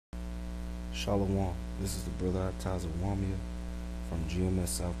Shalom. This is the brother Ataza Wamia from GMS,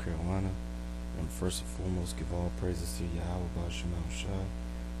 South Carolina. I want to first and foremost give all praises to Yahweh Ba'Shem Shai.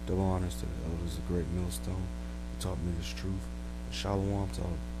 Double honors to the elders of Great Millstone who taught me this truth. And Shalom to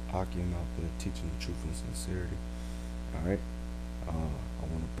all Akim out there teaching the truth and sincerity. Alright. I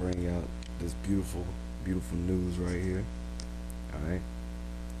want to bring out this beautiful news right here. Alright.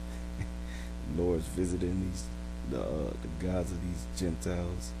 The Lord's visiting the gods of these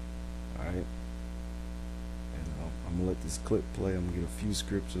Gentiles. Alright, and I'm gonna let this clip play. I'm gonna get a few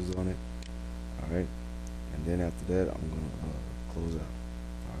scriptures on it. Alright, and then after that I'm gonna close out.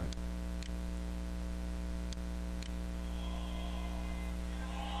 Alright.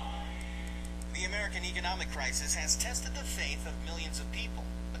 The American economic crisis has tested the faith of millions of people,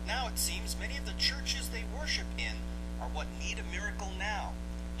 but now it seems many of the churches they worship in are what need a miracle now.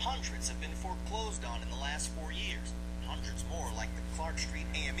 Hundreds have been foreclosed on in the last 4 years. Hundreds more, like the Clark Street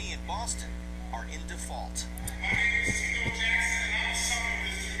AME in Boston, are in default.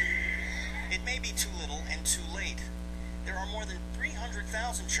 It may be too little and too late. There are more than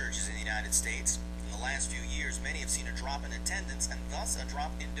 300,000 churches in the United States. In the last few years, many have seen a drop in attendance and thus a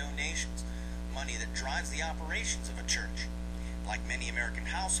drop in donations, money that drives the operations of a church. Like many American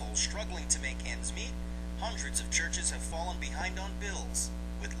households struggling to make ends meet, hundreds of churches have fallen behind on bills,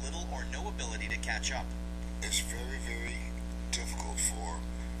 with little or no ability to catch up. It's very, very difficult for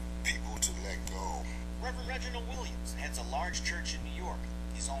people to let go. Reverend Reginald Williams heads a large church in New York.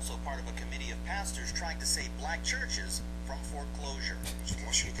 He's also part of a committee of pastors trying to save black churches from foreclosure. So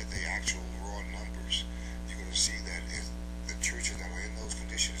once you look at the actual raw numbers, you're going to see that if the churches that are in those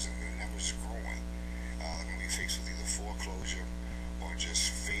conditions and the numbers are growing, they're going to be faced with either foreclosure or just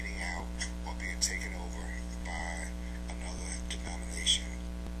fading out or being taken over by another denomination.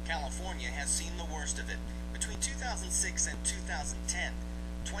 California has seen the worst of it. Between 2006 and 2010,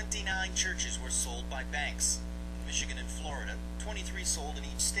 29 churches were sold by banks. In Michigan and Florida, 23 sold in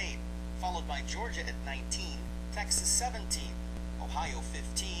each state, followed by Georgia at 19, Texas 17, Ohio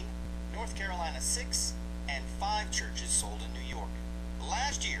 15, North Carolina 6, and 5 churches sold in New York.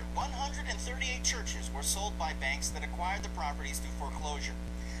 Last year, 138 churches were sold by banks that acquired the properties through foreclosure.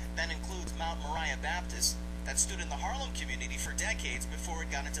 That includes Mount Moriah Baptist, that stood in the Harlem community for decades before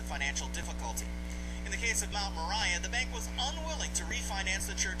it got into financial difficulty. In the case of Mount Moriah, the bank was unwilling to refinance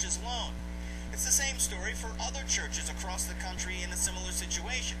the church's loan. It's the same story for other churches across the country in a similar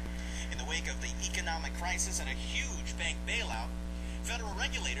situation. In the wake of the economic crisis and a huge bank bailout, federal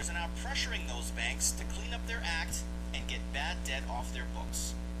regulators are now pressuring those banks to clean up their act and get bad debt off their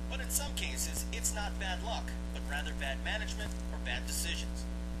books. But in some cases, it's not bad luck, but rather bad management or bad decisions.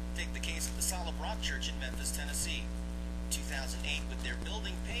 Take the case of the Solid Rock Church in Memphis, Tennessee. In 2008, with their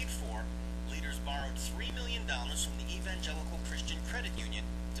building paid for, leaders borrowed $3 million from the Evangelical Christian Credit Union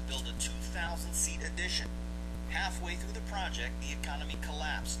to build a 2,000-seat addition. Halfway through the project, the economy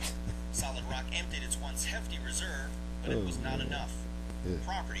collapsed. Solid Rock emptied its once hefty reserve, but it was not enough.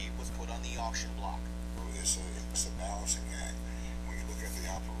 Property was put on the auction block. It's a balancing act. When you look at the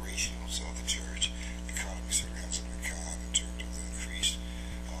operations of the church, the economy certainly has an account in terms of the increased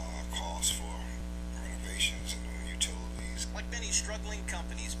costs for renovations and utilities. Like many struggling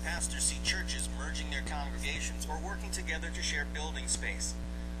companies, pastors see churches merging their congregations or working together to share building space.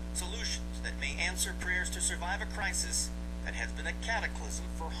 Solutions that may answer prayers to survive a crisis that has been a cataclysm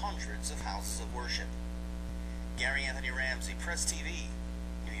for hundreds of houses of worship. Gary Anthony Ramsey, Press TV,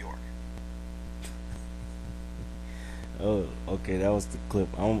 New York. Oh, okay, that was the clip.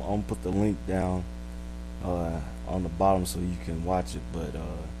 I'm gonna put the link down on the bottom so you can watch it. But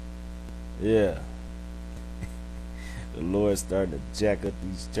yeah, the Lord's starting to jack up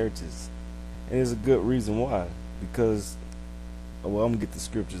these churches, and there's a good reason why. Because, well, I'm gonna get the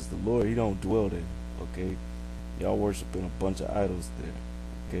scriptures. The Lord, He don't dwell there. Okay, y'all worshiping a bunch of idols there.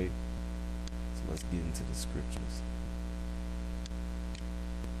 Okay, so let's get into the scriptures.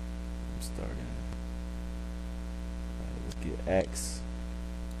 I'm starting. Get Acts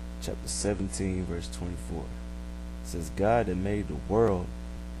chapter 17 verse 24. It says, God that made the world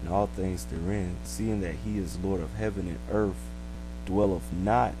and all things therein, seeing that He is Lord of heaven and earth, dwelleth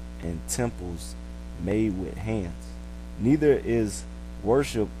not in temples made with hands, neither is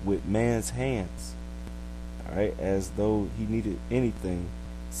worship with man's hands, alright, as though He needed anything,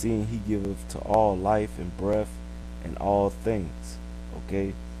 seeing He giveth to all life and breath and all things.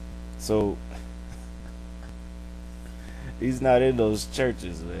 Okay, so He's not in those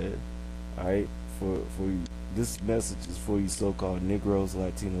churches, man. Alright? For you, this message is for you so-called Negroes,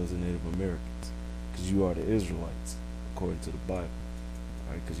 Latinos, and Native Americans. Because you are the Israelites, according to the Bible.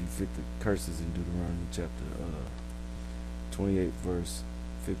 Alright? Because you fit the curses in Deuteronomy chapter 28, verse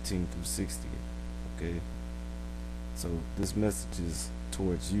 15 through 60. Okay, so this message is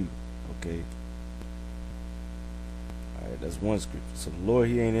towards you. Okay, all right, that's one scripture. So the Lord,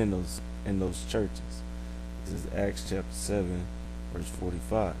 He ain't in those churches. This is Acts chapter 7, verse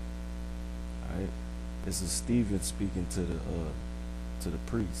 45. All right, this is Stephen speaking to the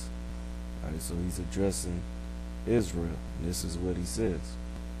priest. All right, so he's addressing Israel, and this is what he says.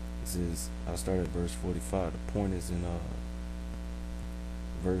 He says, I'll start at verse 45. The point is in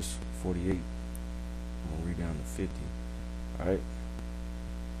verse 48. I'm gonna read down to 50. All right.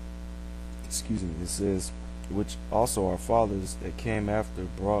 Excuse me. It says, which also our fathers that came after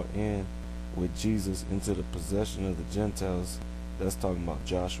brought in with Jesus into the possession of the Gentiles. That's talking about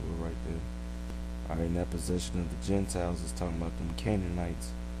Joshua right there. All right, and that possession of the Gentiles is talking about them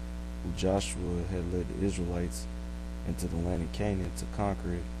Canaanites, who Joshua had led the Israelites into the land of Canaan to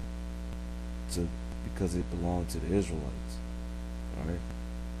conquer it, because it belonged to the Israelites. All right,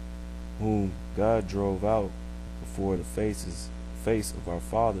 whom God drove out before the face of our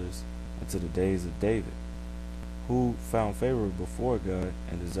fathers unto the days of David, who found favor before God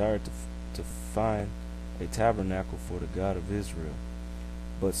and desired to find a tabernacle for the God of Israel.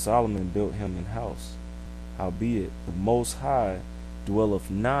 But Solomon built him an house. Howbeit the Most High dwelleth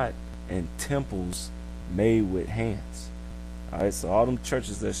not in temples made with hands. All right, so all them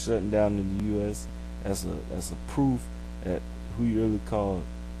churches that's shutting down in the U.S., that's a proof that who you really call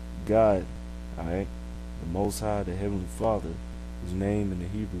God. All right, the Most High, the Heavenly Father, whose name in the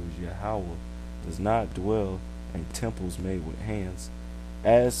Hebrew is Yahweh, does not dwell in temples made with hands,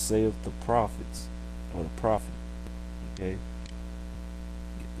 as saith the prophets, or the prophet. Okay,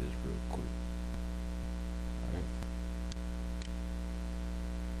 get this real quick. All right.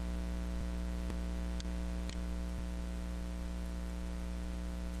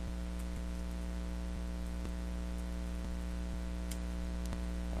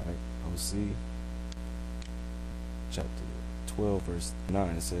 All right, OC chapter 12 verse 9,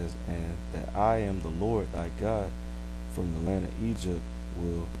 it says, and that I am the Lord thy God from the land of Egypt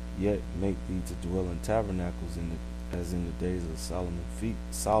will yet make thee to dwell in tabernacles as in the days of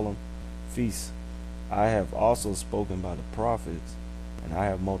solemn feasts. I have also spoken by the prophets, and I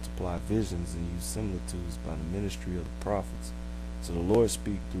have multiplied visions and used similitudes by the ministry of the prophets. So the Lord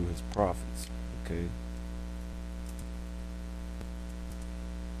speak through his prophets. Okay.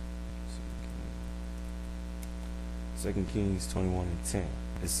 2 Kings 21 and 10.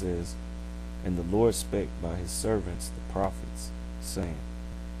 It says, and the Lord spake by his servants, the prophets, saying.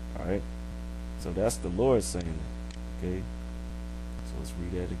 Alright? So that's the Lord saying it. Okay? So let's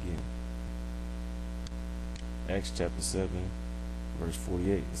read that again. Acts chapter 7, verse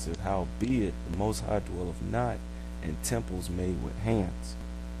 48. It says, howbeit the Most High dwelleth not in temples made with hands.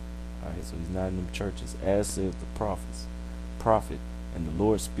 Alright, so he's not in them churches, as saith the prophet, and the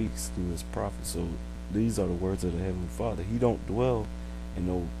Lord speaks through his prophet. So these are the words of the Heavenly Father. He don't dwell in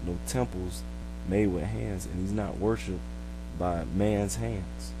no temples made with hands, and he's not worshipped by man's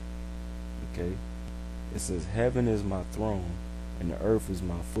hands. Okay? It says, heaven is my throne, and the earth is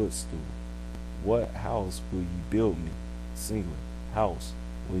my footstool. What house will ye build me? Singular. House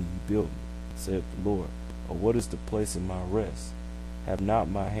will ye build me, saith the Lord. Or what is the place of my rest? Have not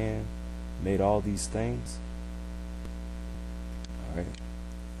my hand made all these things? Alright.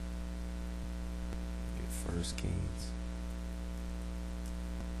 Get 1 Kings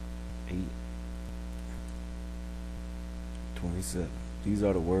 8:27. These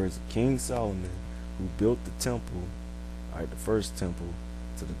are the words of King Solomon, who built the temple, alright, the first temple,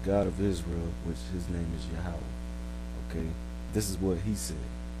 to the God of Israel, which his name is Yahweh. Okay, this is what he said.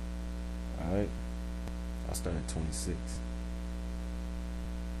 Alright, I'll start at 26.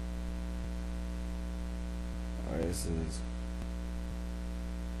 Alright, it says,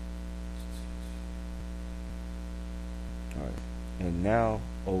 alright, and now,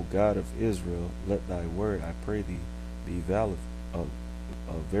 O God of Israel, let thy word, I pray thee, be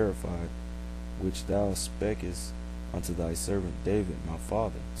verified, which thou spakest unto thy servant David, my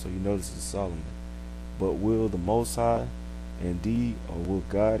father. So you notice it's Solomon. But will the Most High indeed, or will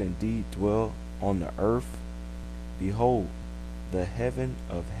God indeed dwell on the earth? Behold, the heaven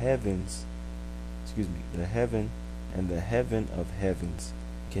of heavens, the heaven and the heaven of heavens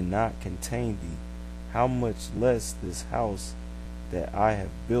cannot contain thee. How much less this house that I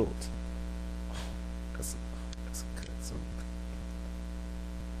have built? That's a cut. So.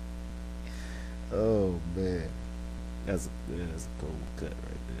 Oh man, that's a cold cut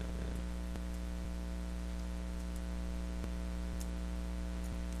right there, man.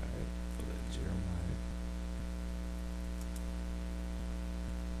 All right, pull that Jeremiah.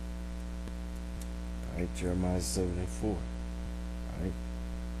 All right, Jeremiah 7 and 4. All right,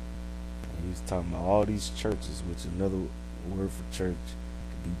 He's talking about all these churches, which another word for church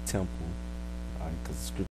could be temple, because the